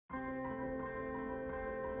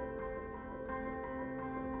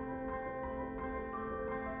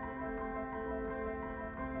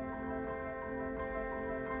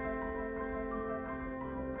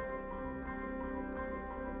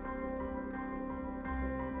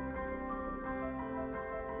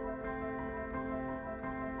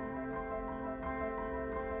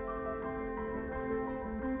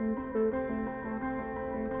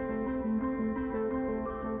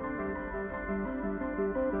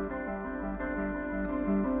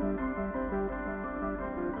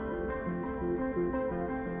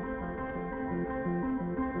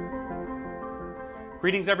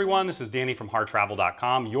Greetings everyone, this is Danny from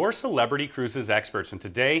hartravel.com, your celebrity cruises experts, and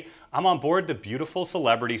today I'm on board the beautiful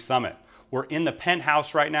Celebrity Summit. We're in the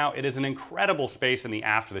penthouse right now. It is an incredible space in the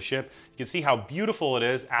aft of the ship. You can see how beautiful it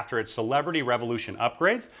is after its Celebrity Revolution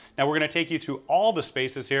upgrades. Now we're going to take you through all the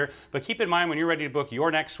spaces here, but keep in mind when you're ready to book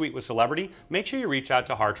your next suite with Celebrity, make sure you reach out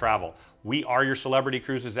to Harr Travel. We are your Celebrity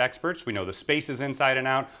Cruises experts. We know the spaces inside and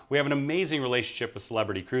out. We have an amazing relationship with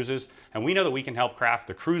Celebrity Cruises, and we know that we can help craft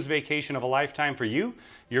the cruise vacation of a lifetime for you,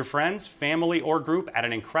 your friends, family, or group at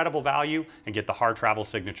an incredible value, and get the Harr Travel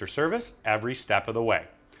signature service every step of the way.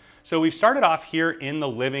 So we've started off here in the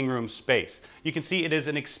living room space. You can see it is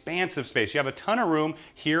an expansive space. You have a ton of room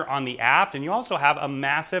here on the aft, and you also have a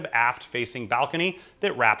massive aft-facing balcony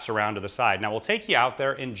that wraps around to the side. Now we'll take you out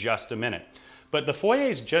there in just a minute. But the foyer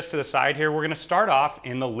is just to the side here. We're going to start off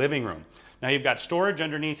in the living room. Now you've got storage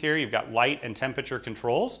underneath here. You've got light and temperature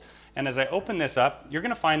controls. And as I open this up, you're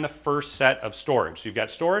going to find the first set of storage. So you've got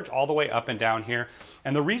storage all the way up and down here.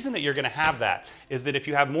 And the reason that you're going to have that is that if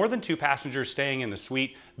you have more than 2 passengers staying in the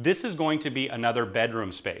suite, this is going to be another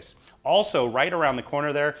bedroom space. Also, right around the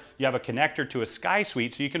corner there, you have a connector to a sky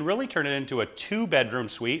suite, so you can really turn it into a 2-bedroom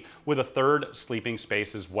suite with a 3rd sleeping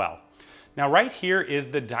space as well. Now right here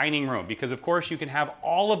is the dining room, because of course you can have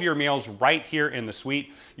all of your meals right here in the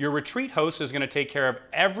suite. Your retreat host is going to take care of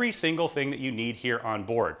every single thing that you need here on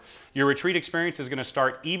board. Your retreat experience is going to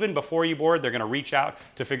start even before you board. They're going to reach out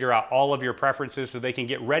to figure out all of your preferences so they can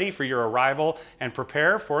get ready for your arrival and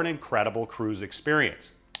prepare for an incredible cruise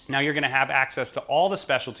experience. Now you're going to have access to all the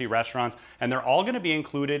specialty restaurants, and they're all going to be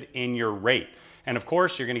included in your rate. And of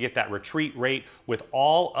course, you're going to get that retreat rate with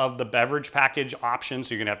all of the beverage package options.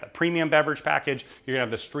 So you're going to have the premium beverage package, you're going to have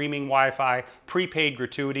the streaming Wi-Fi, prepaid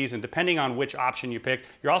gratuities, and depending on which option you pick,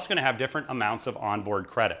 you're also going to have different amounts of onboard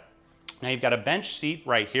credit. Now you've got a bench seat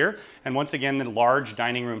right here, and once again, the large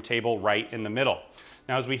dining room table right in the middle.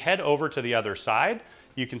 Now as we head over to the other side,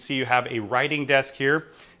 you can see you have a writing desk here.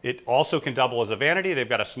 It also can double as a vanity. They've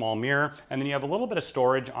got a small mirror, and then you have a little bit of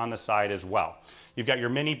storage on the side as well. You've got your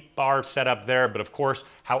mini bar set up there, but of course,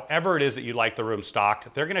 however it is that you like the room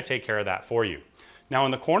stocked, they're gonna take care of that for you. Now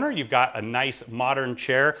in the corner, you've got a nice modern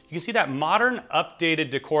chair. You can see that modern updated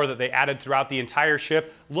decor that they added throughout the entire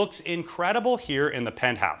ship looks incredible here in the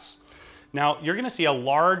penthouse. Now, you're gonna see a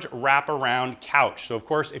large wraparound couch. So of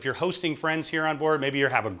course, if you're hosting friends here on board, maybe you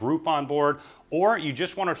have a group on board, or you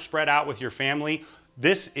just wanna spread out with your family,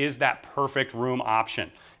 this is that perfect room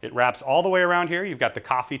option. It wraps all the way around here. You've got the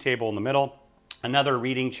coffee table in the middle, another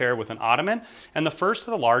reading chair with an ottoman, and the first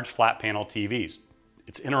of the large flat panel TVs.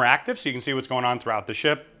 It's interactive, so you can see what's going on throughout the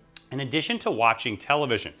ship, in addition to watching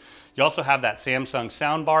television. You also have that Samsung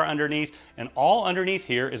soundbar underneath, and all underneath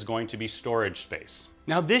here is going to be storage space.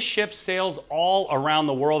 Now this ship sails all around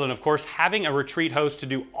the world, and of course having a retreat host to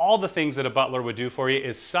do all the things that a butler would do for you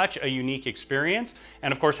is such a unique experience.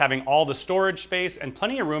 And of course having all the storage space and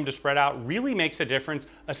plenty of room to spread out really makes a difference,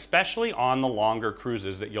 especially on the longer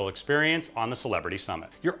cruises that you'll experience on the Celebrity Summit.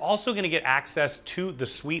 You're also going to get access to the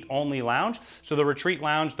suite only lounge. So the retreat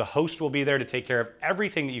lounge, the host will be there to take care of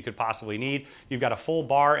everything that you could possibly need. You've got a full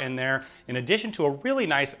bar in there, in addition to a really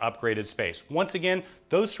nice upgraded space. Once again,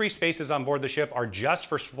 those 3 spaces on board the ship are just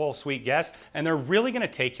for full suite guests, and they're really going to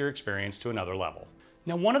take your experience to another level.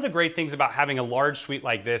 Now, one of the great things about having a large suite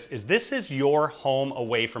like this is your home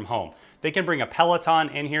away from home. They can bring a Peloton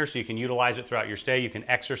in here so you can utilize it throughout your stay. You can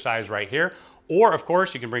exercise right here, or of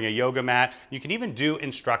course you can bring a yoga mat. You can even do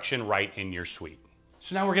instruction right in your suite.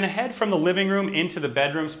 So now we're going to head from the living room into the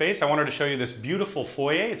bedroom space. I wanted to show you this beautiful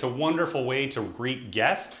foyer. It's a wonderful way to greet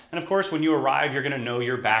guests, and of course when you arrive, you're going to know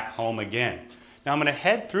you're back home again. Now I'm going to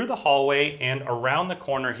head through the hallway and around the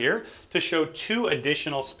corner here to show 2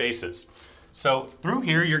 additional spaces. So through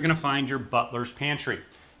here, you're going to find your butler's pantry.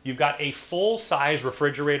 You've got a full-size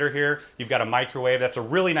refrigerator here. You've got a microwave. That's a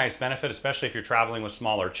really nice benefit, especially if you're traveling with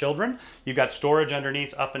smaller children. You've got storage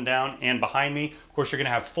underneath, up and down, and behind me. Of course, you're going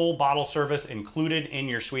to have full bottle service included in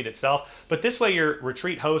your suite itself. But this way, your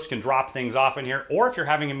retreat host can drop things off in here, or if you're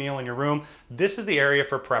having a meal in your room, this is the area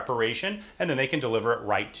for preparation, and then they can deliver it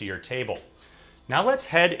right to your table. Now let's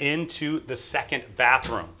head into the second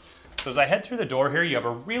bathroom. So as I head through the door here, you have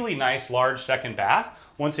a really nice large second bath.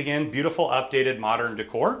 Once again, beautiful updated modern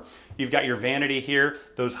decor. You've got your vanity here,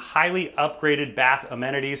 those highly upgraded bath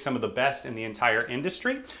amenities, some of the best in the entire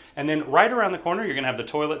industry. And then right around the corner, you're gonna have the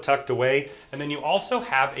toilet tucked away. And then you also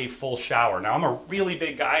have a full shower. Now I'm a really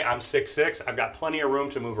big guy, I'm 6'6". I've got plenty of room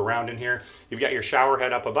to move around in here. You've got your shower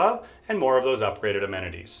head up above and more of those upgraded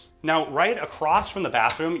amenities. Now, right across from the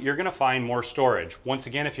bathroom, you're gonna find more storage. Once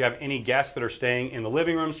again, if you have any guests that are staying in the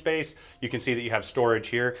living room space, you can see that you have storage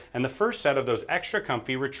here. And the first set of those extra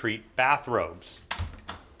comfy retreat bathrobes.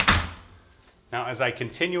 Now, as I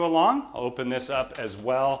continue along, I'll open this up as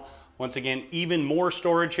well. Once again, even more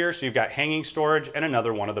storage here. So you've got hanging storage and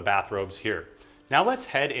another one of the bathrobes here. Now let's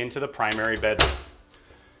head into the primary bedroom.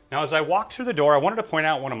 Now, as I walk through the door, I wanted to point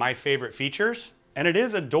out one of my favorite features, and it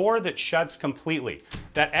is a door that shuts completely.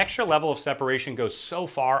 That extra level of separation goes so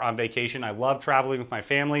far on vacation. I love traveling with my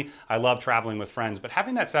family. I love traveling with friends, but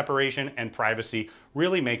having that separation and privacy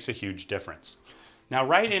really makes a huge difference. Now,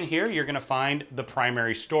 right in here, you're gonna find the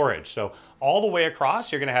primary storage. So all the way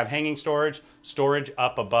across, you're gonna have hanging storage, storage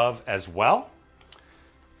up above as well.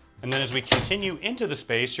 And then as we continue into the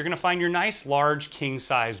space, you're gonna find your nice large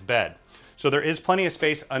king-size bed. So there is plenty of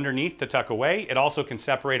space underneath to tuck away. It also can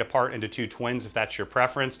separate apart into two twins if that's your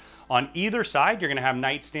preference. On either side, you're gonna have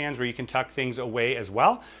nightstands where you can tuck things away as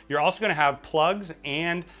well. You're also gonna have plugs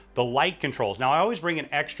and the light controls. Now, I always bring an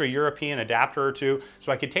extra European adapter or two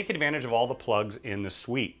so I can take advantage of all the plugs in the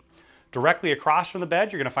suite. Directly across from the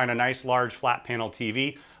bed, you're gonna find a nice large flat panel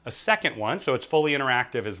TV, a second one, so it's fully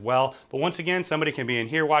interactive as well. But once again, somebody can be in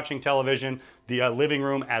here watching television, the living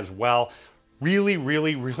room as well. Really,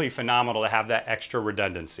 really, really phenomenal to have that extra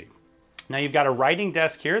redundancy. Now you've got a writing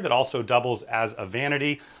desk here that also doubles as a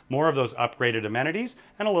vanity, more of those upgraded amenities,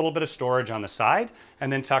 and a little bit of storage on the side.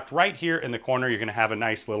 And then tucked right here in the corner, you're gonna have a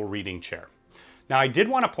nice little reading chair. Now, I did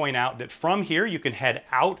want to point out that from here, you can head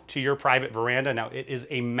out to your private veranda. Now, it is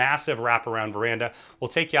a massive wraparound veranda. We'll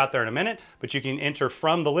take you out there in a minute, but you can enter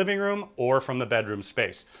from the living room or from the bedroom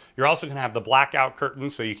space. You're also going to have the blackout curtain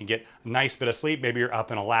so you can get a nice bit of sleep. Maybe you're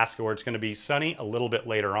up in Alaska where it's going to be sunny a little bit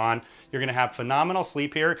later on. You're going to have phenomenal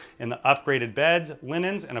sleep here in the upgraded beds,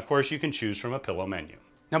 linens, and of course, you can choose from a pillow menu.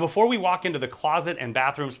 Now, before we walk into the closet and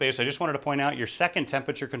bathroom space, I just wanted to point out your second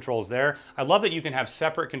temperature controls there. I love that you can have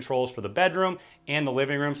separate controls for the bedroom and the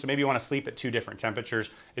living room, so maybe you want to sleep at two different temperatures.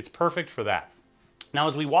 It's perfect for that. Now,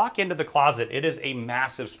 as we walk into the closet, it is a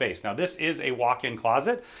massive space. Now, this is a walk-in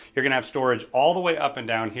closet. You're gonna have storage all the way up and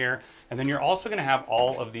down here, and then you're also gonna have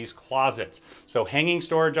all of these closets. So hanging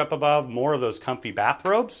storage up above, more of those comfy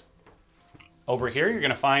bathrobes. Over here, you're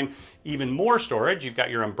gonna find even more storage. You've got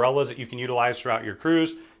your umbrellas that you can utilize throughout your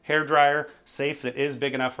cruise, hair dryer, safe that is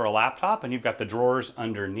big enough for a laptop, and you've got the drawers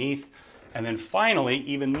underneath. And then finally,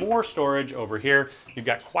 even more storage over here. You've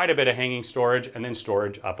got quite a bit of hanging storage and then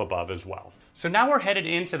storage up above as well. So now we're headed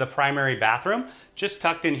into the primary bathroom. Just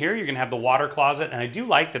tucked in here, you're gonna have the water closet, and I do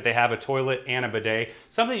like that they have a toilet and a bidet,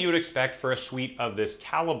 something you would expect for a suite of this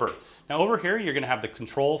caliber. Now over here, you're gonna have the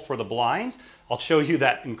control for the blinds. I'll show you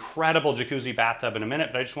that incredible jacuzzi bathtub in a minute,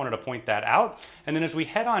 but I just wanted to point that out. And then as we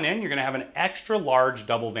head on in, you're gonna have an extra large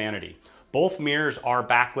double vanity. Both mirrors are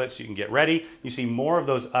backlit so you can get ready. You see more of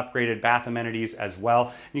those upgraded bath amenities as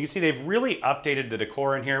well. You can see they've really updated the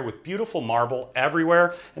decor in here with beautiful marble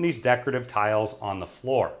everywhere and these decorative tiles on the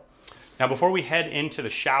floor. Now, before we head into the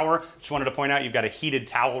shower, just wanted to point out you've got a heated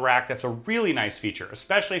towel rack. That's a really nice feature,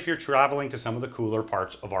 especially if you're traveling to some of the cooler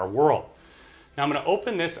parts of our world. Now I'm gonna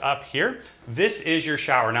open this up here. This is your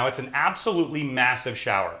shower. Now it's an absolutely massive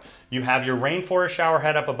shower. You have your rainforest shower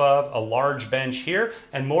head up above, a large bench here,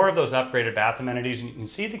 and more of those upgraded bath amenities. And you can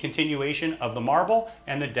see the continuation of the marble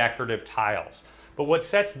and the decorative tiles. But what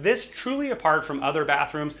sets this truly apart from other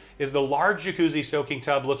bathrooms is the large jacuzzi soaking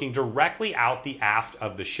tub looking directly out the aft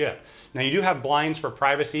of the ship. Now you do have blinds for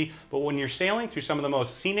privacy, but when you're sailing through some of the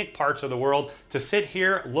most scenic parts of the world, to sit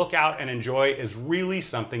here, look out, and enjoy is really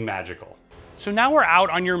something magical. So now we're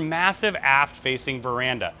out on your massive aft-facing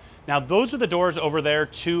veranda. Now those are the doors over there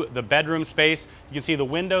to the bedroom space. You can see the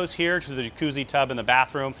windows here to the jacuzzi tub in the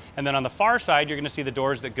bathroom, and then on the far side, you're gonna see the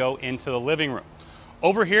doors that go into the living room.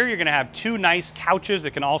 Over here, you're gonna have two nice couches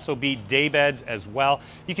that can also be day beds as well.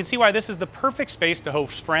 You can see why this is the perfect space to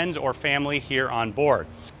host friends or family here on board.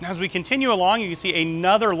 Now, as we continue along, you can see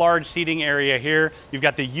another large seating area here. You've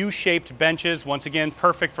got the U-shaped benches, once again,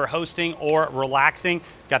 perfect for hosting or relaxing.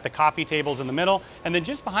 You've got the coffee tables in the middle. And then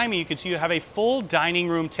just behind me, you can see you have a full dining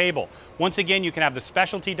room table. Once again, you can have the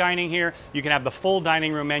specialty dining here. You can have the full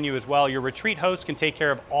dining room menu as well. Your retreat host can take care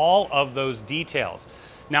of all of those details.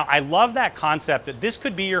 Now, I love that concept that this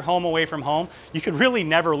could be your home away from home. You could really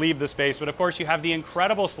never leave the space, but of course you have the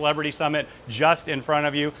incredible Celebrity Summit just in front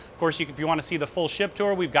of you. Of course, if you want to see the full ship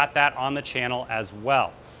tour, we've got that on the channel as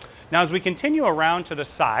well. Now, as we continue around to the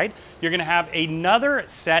side, you're gonna have another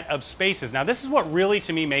set of spaces. Now, this is what really,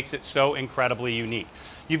 to me, makes it so incredibly unique.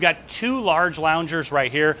 You've got two large loungers right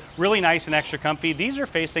here, really nice and extra comfy. These are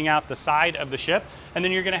facing out the side of the ship. And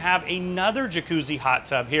then you're gonna have another jacuzzi hot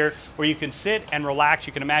tub here where you can sit and relax.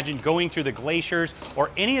 You can imagine going through the glaciers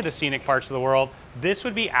or any of the scenic parts of the world. This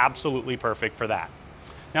would be absolutely perfect for that.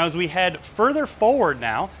 Now, as we head further forward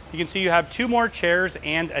now, you can see you have two more chairs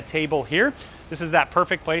and a table here. This is that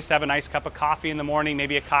perfect place to have a nice cup of coffee in the morning,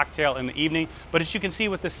 maybe a cocktail in the evening. But as you can see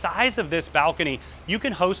with the size of this balcony, you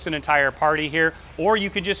can host an entire party here, or you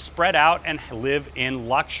could just spread out and live in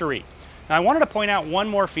luxury. Now I wanted to point out one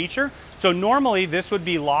more feature. So normally this would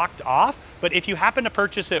be locked off, but if you happen to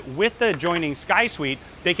purchase it with the adjoining Sky Suite,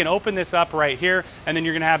 they can open this up right here, and then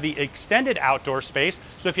you're gonna have the extended outdoor space.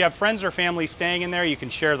 So if you have friends or family staying in there, you can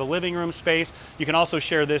share the living room space. You can also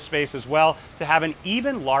share this space as well to have an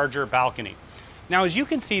even larger balcony. Now, as you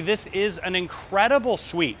can see, this is an incredible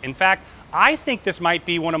suite. In fact, I think this might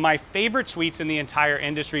be one of my favorite suites in the entire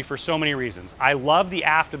industry for so many reasons. I love the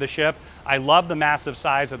aft of the ship. I love the massive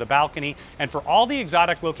size of the balcony. And for all the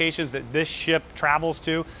exotic locations that this ship travels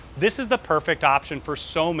to, this is the perfect option for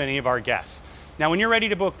so many of our guests. Now, when you're ready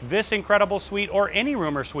to book this incredible suite or any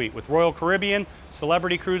room or suite with Royal Caribbean,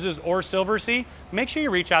 Celebrity Cruises, or Silversea, make sure you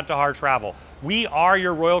reach out to Harr Travel. We are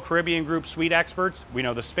your Royal Caribbean Group suite experts. We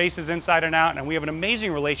know the spaces inside and out, and we have an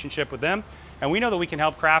amazing relationship with them. And we know that we can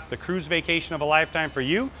help craft the cruise vacation of a lifetime for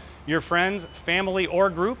you, your friends, family, or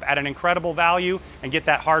group at an incredible value, and get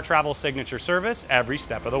that Harr Travel signature service every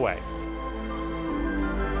step of the way.